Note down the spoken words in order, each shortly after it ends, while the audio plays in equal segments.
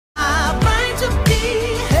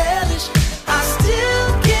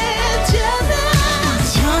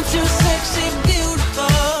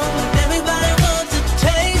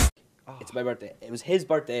to my birthday. It was his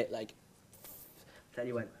birthday, like, tell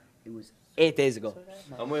you when, it was 8 days ago.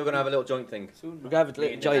 And we were going to have a little joint thing. We're going to have a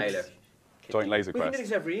little joint laser We can quest. do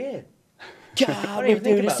this every year. God, we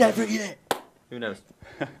do this every year. Who knows?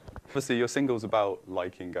 Obviously, your single's about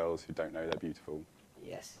liking girls who don't know they're beautiful.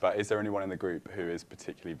 Yes. But is there anyone in the group who is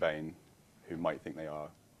particularly vain, who might think they are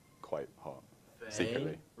quite hot,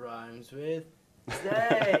 secretly? Rhymes with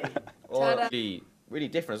Stay. Or really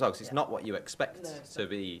different as well, because it's not what you expect to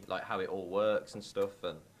be, like how it all works and stuff.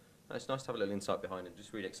 And it's nice to have a little insight behind it.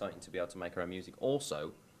 Just really exciting to be able to make our own music.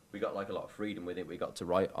 Also, we got like a lot of freedom with it. We got to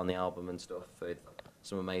write on the album and stuff with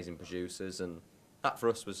some amazing producers, and that for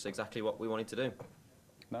us was exactly what we wanted to do.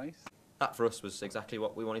 Nice. That for us was exactly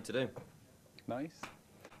what we wanted to do. Nice.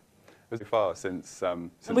 So far since the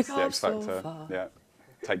X Factor, yeah,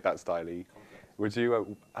 Take That Stylie. Would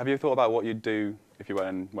you have you thought about what you'd do if you went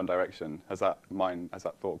in One Direction? Has that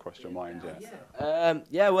thought crossed your mind yet?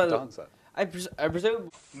 Yeah, well, Dancer. I presume.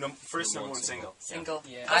 First number one single. Single.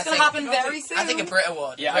 Yeah. That's going to happen very soon. I think a Brit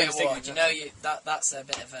Award. Yeah, Brit Award. You know, that's a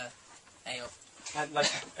bit of a A up. And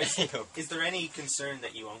like, is there any concern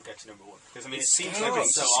that you won't get to number one? Because I mean, it seems scary. like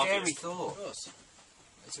it's so Scary obvious. thought.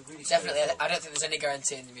 It's a really Definitely, I don't think there's any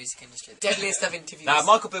guarantee in the music industry. Deadliest of interviews. Now,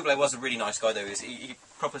 Michael Bublé was a really nice guy, though. He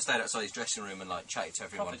proper stayed outside his dressing room and like chatted to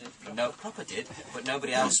everyone. Proper did, but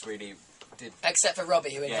nobody else really did. Except for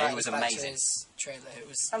Robbie, who invited he was us back to amazing. his trailer. It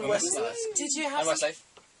was And Westlife. Did you have some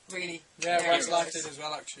really? Yeah, Westlife did as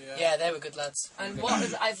well, actually. Yeah, they were good lads. And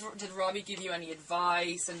did Robbie give you any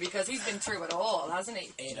advice? And because he's been through it all, hasn't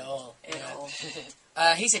he? It all. all.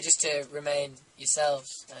 He said just to remain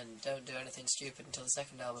yourselves and don't do anything stupid until the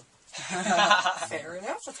second album. Fair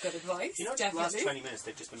enough, that's good advice. You know, the last 20 minutes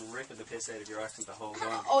they've just been ripping the piss out of your accent the whole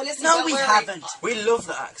time. Oh, listen, No, don't we worry. haven't. We love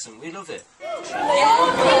the accent. We love it.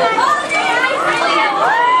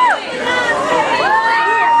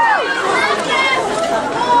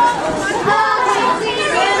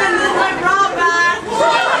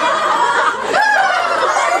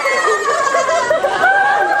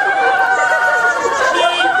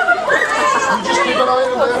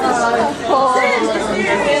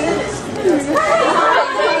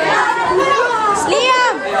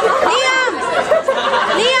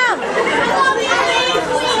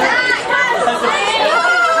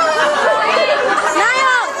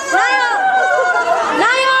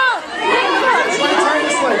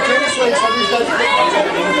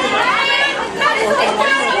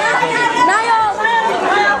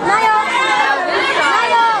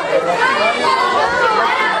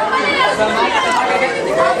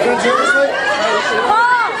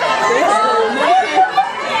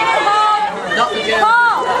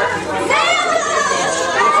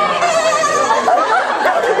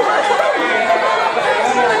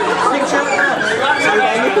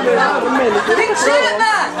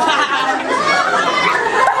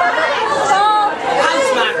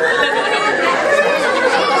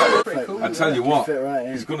 I tell you what,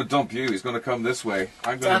 he's going to dump you. He's going to come this way.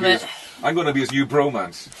 I'm going to be his new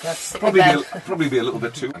bromance. Probably be a little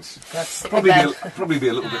bit too. Probably be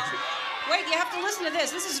a little bit too. Wait, you have to listen to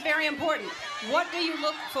this. This is very important. What do you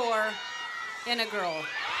look for in a girl?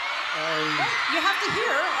 You have to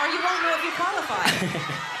hear, or you won't know if you qualify.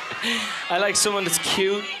 I like someone that's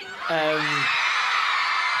cute,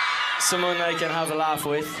 someone I can have a laugh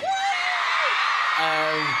with.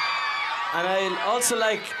 And I also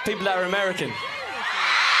like people that are American.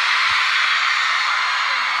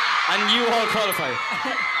 And you all qualify.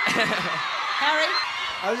 Harry?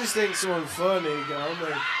 I just think someone funny, you know,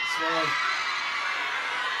 like, so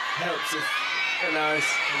helps if they're nice,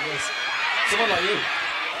 I guess. Someone like you.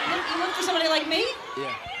 You look for somebody like me?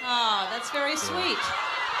 Yeah. Oh, that's very sweet.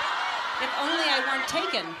 If only I weren't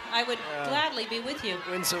taken, I would gladly be with you.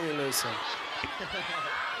 Win some, you lose some.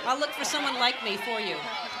 I'll look for someone like me for you.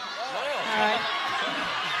 All right.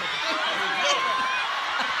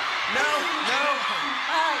 No.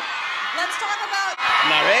 All right. Let's talk about...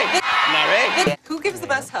 Narek. Who gives the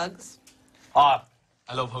best hugs? I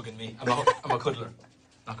love hugging me. I'm a cuddler.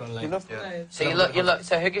 Not gonna lie. So you look.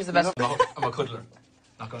 So who gives the best? I'm a cuddler.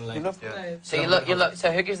 Not gonna lie. So you look.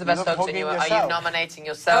 So who gives the best hugs? And you are you nominating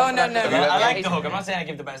yourself? Oh no. I like the hug. I'm not saying I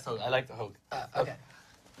give the best hug. I like the hug. Okay.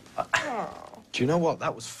 Do you know what?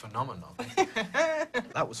 That was phenomenal.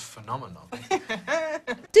 That was phenomenal.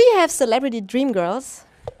 Do you have celebrity dream girls?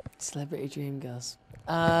 Celebrity dream girls.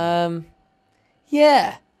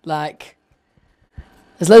 Yeah, like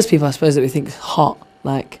there's loads of people I suppose that we think hot.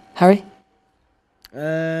 Like Harry.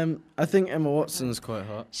 I think Emma Watson's quite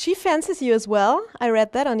hot. She fancies you as well. I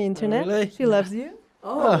read that on the internet. Really? She loves you.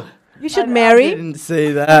 Oh, You should marry. I didn't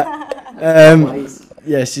see that.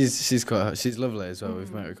 Yeah, she's quite. She's lovely as well.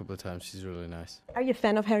 We've met her a couple of times. She's really nice. Are you a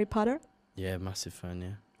fan of Harry Potter? Yeah, massive fan. Yeah.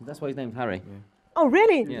 That's why he's named Harry. Yeah. Oh,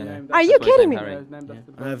 really? Yeah. Are you kidding me? Harry. Yeah.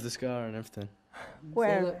 I have the scar and everything.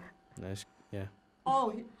 Where? No, yeah.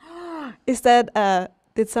 Oh, is that?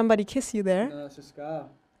 Did somebody kiss you there? No, it's a scar.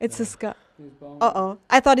 It's a scar. Uh-oh.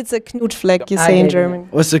 I thought it's a Knutfleck, you say in German.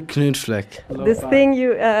 What's a Knutfleck? This thing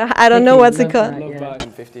you, I don't know what's it called.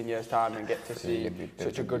 In 15 years' time and get to see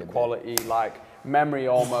such a good quality, like, memory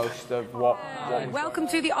almost of what Welcome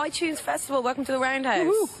to the iTunes Festival. Welcome to the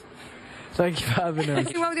Roundhouse. Thank you for having us.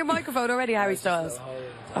 Anything wrong with your microphone already, Harry Styles?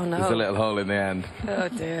 Oh no. There's a little hole in the end. Oh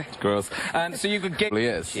dear. It's gross. And so you could get...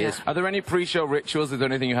 Yes. Are there any pre-show rituals? Is there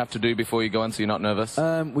anything you have to do before you go on so you're not nervous?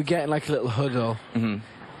 We get in like a little huddle.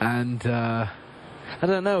 And I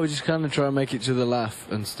don't know, we just kind of try and make each other laugh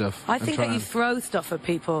and stuff. I think that you throw stuff at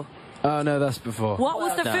people. Oh no, that's before. What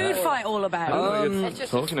was the food fight all about? I don't know what you're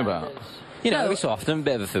talking about. You know, every so often, a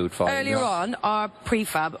bit of a food fight. Earlier on, our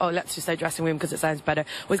prefab, oh, let's just say dressing room because it sounds better,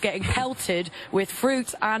 was getting pelted with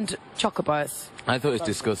fruit and chocolate bars. I thought it was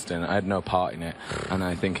disgusting. I had no part in it, and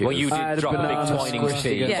I think it was... Well, you did drop a big Twinings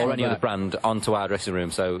tea or any other brand onto our dressing room,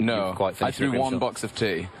 so no, quite I threw one box of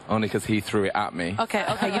tea, only because he threw it at me. Okay,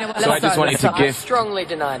 you know what? So I just wanted to I strongly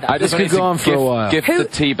deny that. I just wanted to give the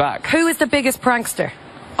tea back. Who is the biggest prankster?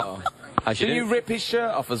 Did you rip his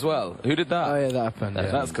shirt off as well? Who did that? Oh yeah, that happened.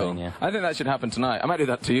 That's cool. Yeah. I think that should happen tonight. I might do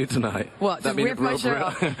that to you tonight. What? To rip my shirt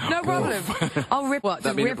off? No problem. I'll rip. What?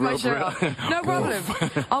 To rip my shirt off? No problem.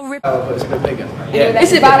 I'll rip. Oh, but it's a bit bigger. Yeah.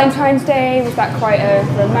 Is it Valentine's Day? Was that quite a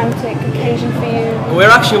romantic occasion for you? We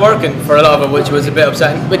were actually working for a lot of it, which was a bit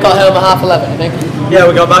upsetting. We got home at 11:30, I think. Yeah,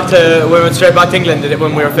 we went straight back to England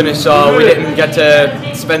when we were finished, so we didn't get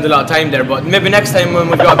to spend a lot of time there. But maybe next time when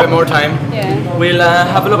we've got a bit more time, we'll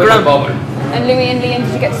have a look around. And Louis and Liam,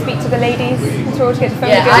 did you get to speak to the ladies at all to get to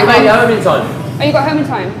film? Yeah, I made it home in time. Oh, you got home in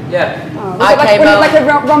time? Yeah. Oh, was it like a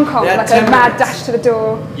rom-com, like a mad dash to the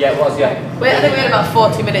door? Yeah, it was, yeah. I think we had about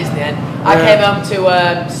 40 minutes in the end. I came home to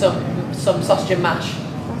some sausage and mash.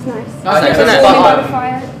 That's nice. Nice, Slippers isn't it? warming by the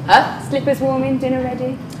fire. Huh? Slippers warming, dinner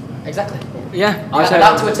ready. Exactly. Yeah.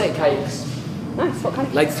 Out to a take cakes. Nice, what kind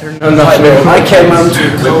of Lights turned on. I came home to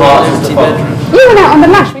empty bedroom. You went out on the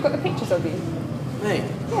lash, we got the pictures of you. Me?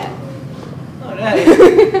 Yeah.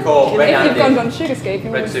 Cool. If you've gone on Sugarscape, you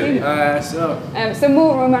would have seen it. So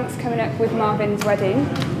more romance coming up with Marvin's wedding.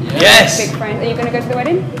 Yes! Big friend. Are you going to go to the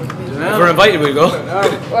wedding? If we're invited, we'll go.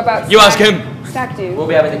 What about you ask him. Stag do? We'll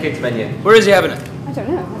be having the kids menu. Where is he having it? I don't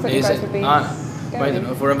know. I thought you guys would be I don't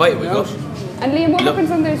know. If we're invited, we'll go. And Liam, what happens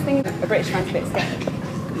on those things? A British man's a bit scared.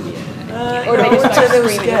 Or they just say they were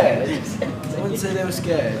screaming. scared. I wouldn't say they were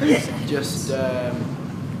scared. Just, I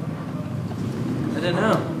don't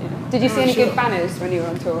know. Did you see any good banners when you were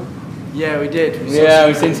on tour? Yeah, we did.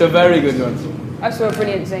 We've seen some very good ones. I saw a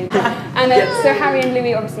brilliant Zane. And so Harry and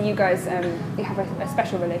Louis, obviously you guys, you have a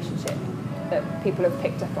special relationship that people have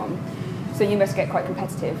picked up on. So you must get quite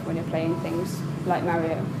competitive when you're playing things like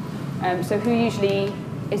Mario. So who usually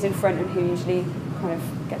is in front and who usually kind of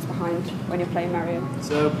gets behind when you're playing Mario?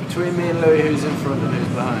 So between me and Louis, who's in front and who's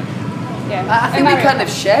behind? Yeah. I think we kind of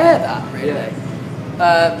share that, really.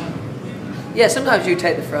 Yeah, sometimes you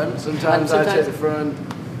take the front. Sometimes I take the front.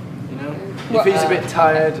 You know, if he's a bit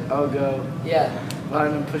tired, I'll go. Yeah.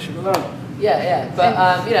 Behind and push him along. Yeah.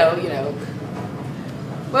 But you know,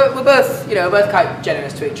 we're both both quite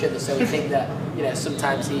generous to each other, so we think that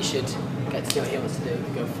sometimes he should get to do what he wants to do.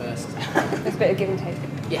 Go first. There's a bit of give and take.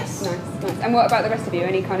 Yes. Nice. And what about the rest of you?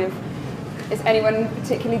 Any kind of? Is anyone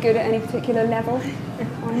particularly good at any particular level?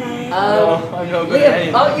 I'm not good at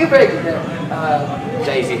any. Oh, you're very good at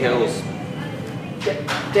Daisy Hills.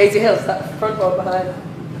 Daisy Hills, is that front or behind?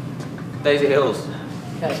 Daisy Hills.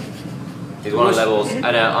 Okay. Is one of the levels, and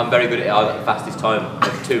I'm very good at it. I got the fastest time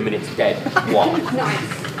of 2 minutes dead. What? Nice.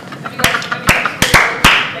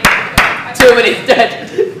 2 minutes dead.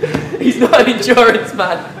 He's not an endurance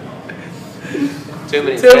man. 2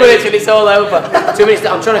 minutes. 2 minutes and it's all over. 2 minutes.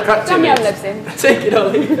 I'm trying to crack 2 Danielle minutes. lives in. Take it or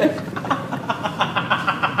leave it.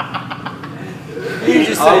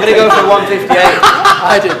 I'm going to go for 158.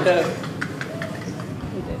 I didn't know.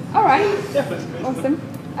 All right. Awesome.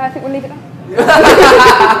 I think we'll leave it there.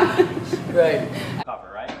 Right.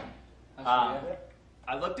 Cover, right?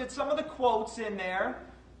 I looked at some of the quotes in there,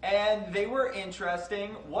 and they were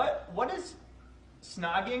interesting. What is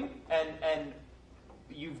snogging? And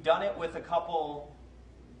you've done it with a couple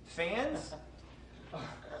fans.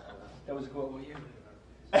 That was a quote with you.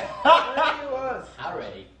 It was.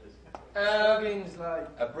 Harry. Snogging's like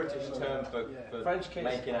A British term for French kiss.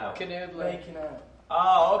 making out. Making out.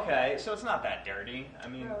 Oh, okay. So it's not that dirty. I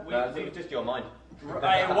mean, It's just your mind.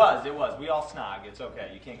 It was. We all snog. It's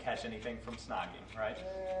okay. You can't catch anything from snogging, right?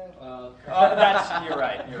 You're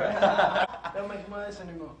right. Don't make noise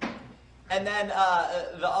anymore. And then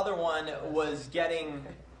the other one was getting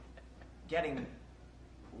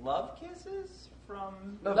love kisses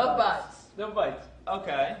from Love bites. Love bites.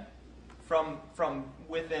 Okay. From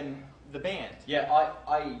within the band. Yeah,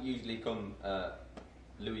 I usually come.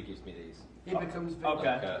 Louis gives me these. He becomes big.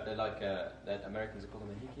 Okay. They're like the Americans call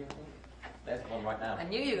them a hickey, I think. There's one right now. I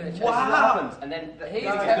knew you were going to This is what happens, and then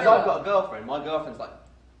because I've got a girlfriend, my girlfriend's like,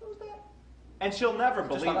 who's that? And she'll never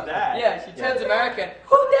believe like that. Yeah, she turns American.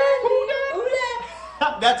 Who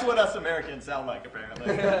that? That's what us Americans sound like,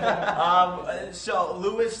 apparently. So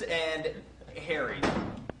Louis and Harry,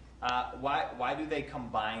 why do they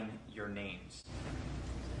combine your names?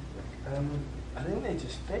 I think they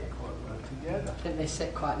just fit quite well together. I think they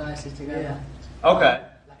sit quite nicely together. Yeah. Okay.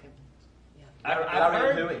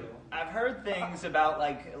 Larry and I've heard things about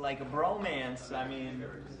like a bromance. I mean,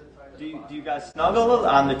 do you guys snuggle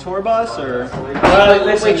on the tour bus or? Well,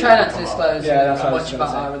 we try not to disclose much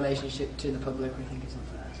about our relationship to the public. We think it's unfair.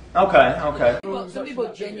 Okay. Well, some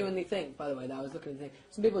people genuinely think, by the way, that I was looking at the thing.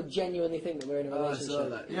 Some people genuinely think that we're in a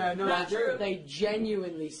relationship. Yeah, no, that's true. They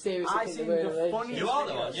genuinely, seriously think that we're in a relationship. You are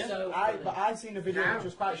the one, yeah. But I seen a video which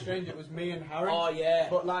was quite strange. It was me and Harry. Oh yeah.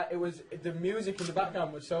 But like it was the music in the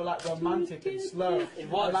background was so like romantic and slow. It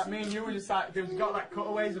was. And, like me and you were just like we got like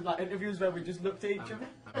cutaways of like interviews where we just looked at each other.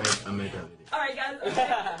 I made that video. All right, guys. A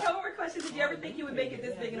couple more questions. Did you ever think you would make it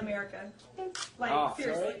this big in America? Like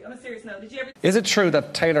seriously, on a serious note, did you ever? Is it true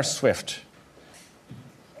that Taylor Swift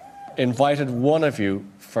invited one of you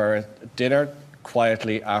for dinner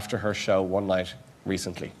quietly after her show one night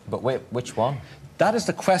recently? But wait, which one? That is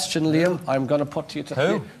the question, Liam, I'm going to put to you.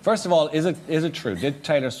 Who? First of all, is it true? Did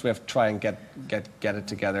Taylor Swift try and get it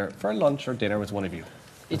together for lunch or dinner with one of you?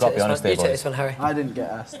 You take this one, Harry. I didn't get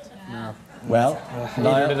asked. No. Well,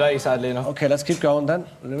 neither did I, sadly enough. Okay, let's keep going then.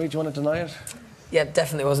 Louis, do you want to deny it? Yeah,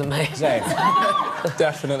 definitely wasn't me.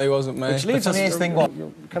 Definitely wasn't me. Which leaves us, you're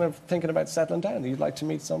kind of thinking about settling down. You'd like to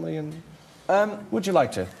meet somebody and... would you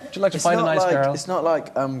like to? Would you like to find a nice girl? It's not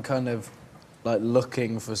like I'm kind of like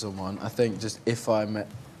looking for someone. I think just if I met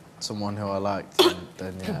someone who I liked,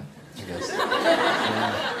 then yeah, I guess.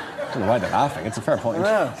 Yeah. I don't know why they're laughing. It's a fair point.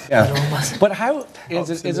 Yeah. But how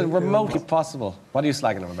is it remotely possible? What are you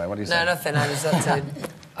slagging them about? What are you saying? No, nothing.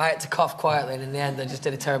 I had to cough quietly, and in the end, I just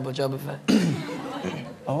did a terrible job of it.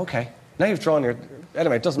 Oh, okay. Now you've drawn your...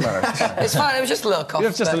 Anyway, it doesn't matter. It's fine. It was just a little cough.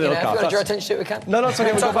 It's just a little cough. If you want to draw attention to it, we can. No, it's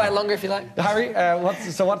okay. We'll talk about it longer if you like. Harry, what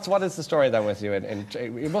is the story then with you?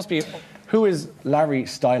 It must be... Who is Larry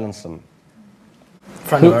Stylinson?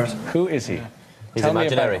 Friend of ours. Who is he? He's Tell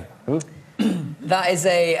imaginary. Me about who? That is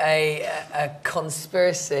a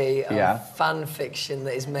conspiracy of fan fiction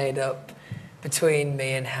that is made up between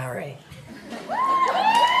me and Harry.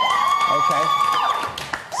 Okay.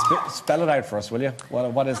 Spell it out for us, will you?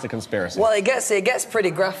 What is the conspiracy? Well, it gets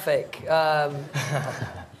pretty graphic.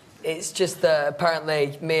 It's just that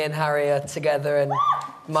apparently me and Harry are together and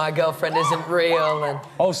my girlfriend isn't real and...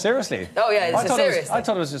 Oh, seriously? Oh, yeah, it's serious. I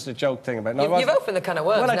thought it was just a joke thing about... No, you've opened the kind of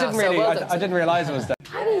words. Well, I now, didn't realise it was that.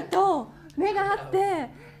 ハリーと目が合って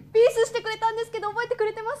ピースしてくれたんですけど覚えてく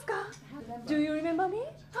れてますか Do you remember me?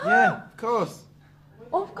 Yeah, of course.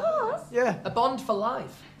 Of course. Yeah. A bond for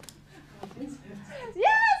life. Yeah,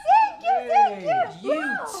 thank you. You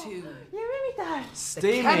two.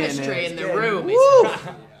 The chemistry in the room is...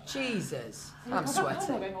 Jesus. I'm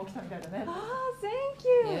sweating. Ah, thank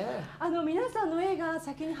you. Yeah. 皆さんの映画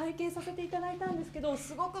先に拝見させていただいたんですけど、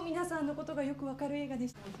すごく皆さんのことがよくわかる映画で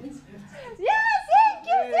した。Yeah,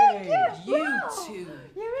 thank you. You two.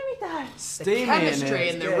 The chemistry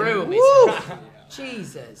in the room is...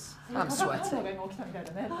 Jesus. I'm sweating.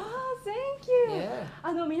 Ah, thank you. Yeah.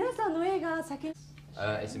 皆さんの映画先に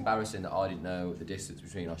It's embarrassing that I didn't know the distance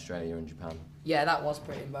between Australia and Japan. Yeah, that was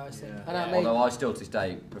pretty embarrassing. Although I still to this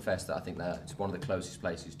day profess that I think that it's one of the closest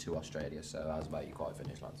places to Australia, so how's about you quite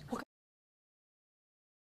finish, lads?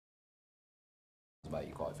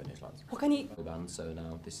 So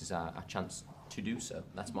now this is our chance to do so.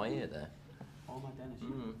 That's my ear there. All my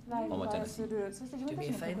All my tennis. Do me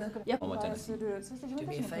a favour. All my tennis. Do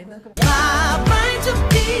me a favour. My brain to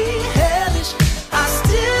be hellish, I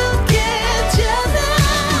still get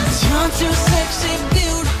jealous. You're too sexy,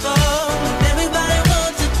 beautiful.